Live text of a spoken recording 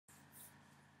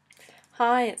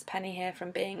Hi, it's Penny here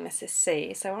from Being Mrs.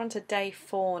 C. So we're on to day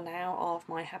 4 now of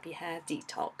my Happy Hair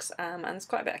Detox, and there's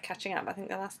quite a bit of catching up. I think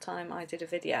the last time I did a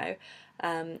video,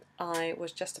 I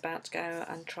was just about to go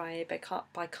and try a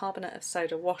bicarbonate of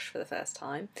soda wash for the first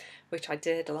time, which I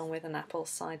did along with an apple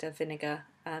cider vinegar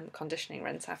conditioning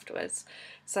rinse afterwards.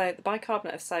 So the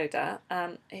bicarbonate of soda,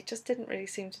 it just didn't really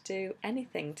seem to do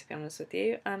anything, to be honest with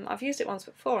you. I've used it once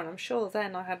before, and I'm sure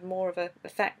then I had more of an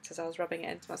effect as I was rubbing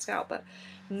it into my scalp, but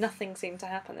nothing seemed to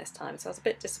happen this time, so I was a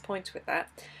bit disappointed with that.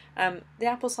 The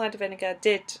apple cider vinegar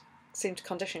did seem to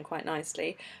condition quite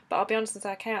nicely, but I'll be honest with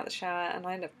you, I came out of the shower and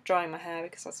I ended up drying my hair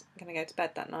because I was going to go to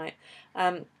bed that night,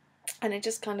 and it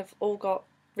just kind of all got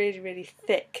really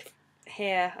thick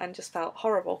here and just felt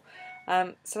horrible.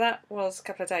 So that was a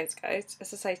couple of days ago.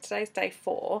 As I say, today's day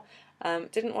 4.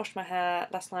 Didn't wash my hair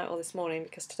last night or this morning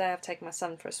because today I've taken my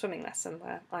son for a swimming lesson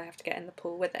where I have to get in the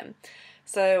pool with him.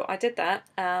 So I did that,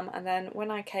 and then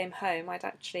when I came home I'd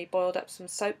actually boiled up some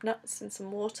soap nuts in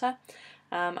some water,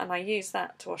 and I used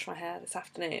that to wash my hair this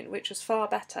afternoon, which was far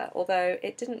better, although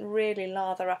it didn't really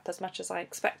lather up as much as I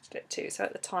expected it to, so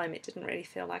at the time it didn't really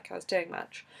feel like I was doing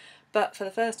much. But for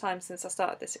the first time since I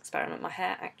started this experiment, my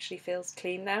hair actually feels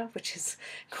clean now, which is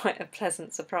quite a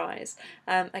pleasant surprise.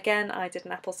 Again, I did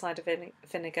an apple cider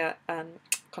vinegar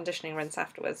conditioning rinse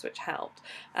afterwards, which helped.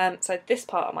 So this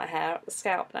part of my hair, the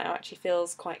scalp now, actually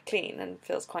feels quite clean and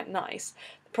feels quite nice.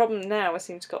 The problem now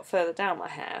seems to have got further down my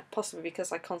hair, possibly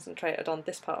because I concentrated on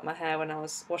this part of my hair when I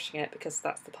was washing it, because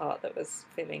that's the part that was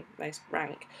feeling most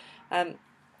rank.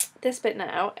 This bit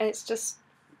now,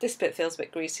 this bit feels a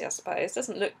bit greasy, I suppose.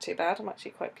 Doesn't look too bad. I'm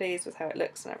actually quite pleased with how it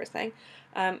looks and everything.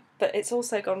 But it's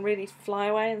also gone really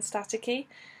flyaway and staticky,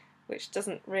 which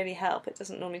doesn't really help. It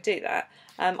doesn't normally do that.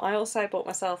 I also bought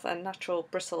myself a natural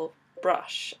bristle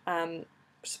brush,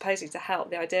 supposedly to help.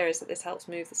 The idea is that this helps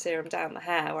move the serum down the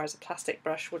hair, whereas a plastic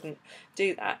brush wouldn't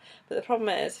do that. But the problem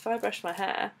is, if I brush my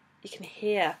hair, you can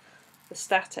hear the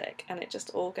static, and it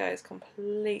just all goes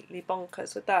completely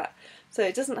bonkers with that. So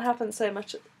it doesn't happen so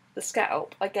much at the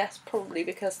scalp, I guess probably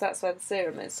because that's where the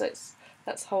serum is, so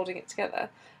that's holding it together.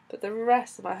 But the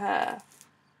rest of my hair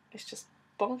is just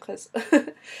bonkers.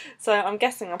 So I'm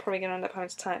guessing I'm probably going to end up having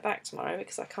to tie it back tomorrow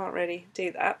because I can't really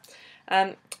do that.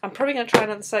 I'm probably going to try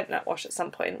another soap nut wash at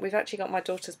some point. We've actually got my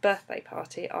daughter's birthday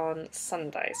party on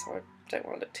Sunday, so I don't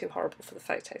want to look too horrible for the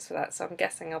photos for that, so I'm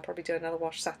guessing I'll probably do another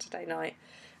wash Saturday night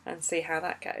and see how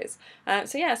that goes.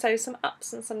 So some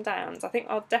ups and some downs. I think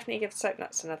I'll definitely give soap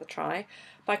nuts another try.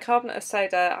 Bicarbonate of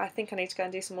soda, I think I need to go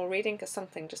and do some more reading because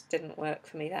something just didn't work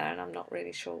for me there and I'm not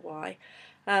really sure why.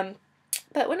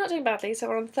 But we're not doing badly, so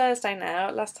we're on Thursday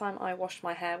now. Last time I washed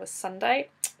my hair was Sunday,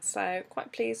 so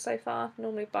quite pleased so far.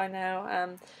 Normally by now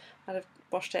I'd have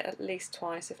washed it at least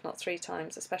twice, if not 3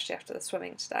 times, especially after the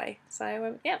swimming today.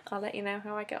 So yeah, I'll let you know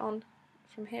how I get on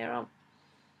from here on.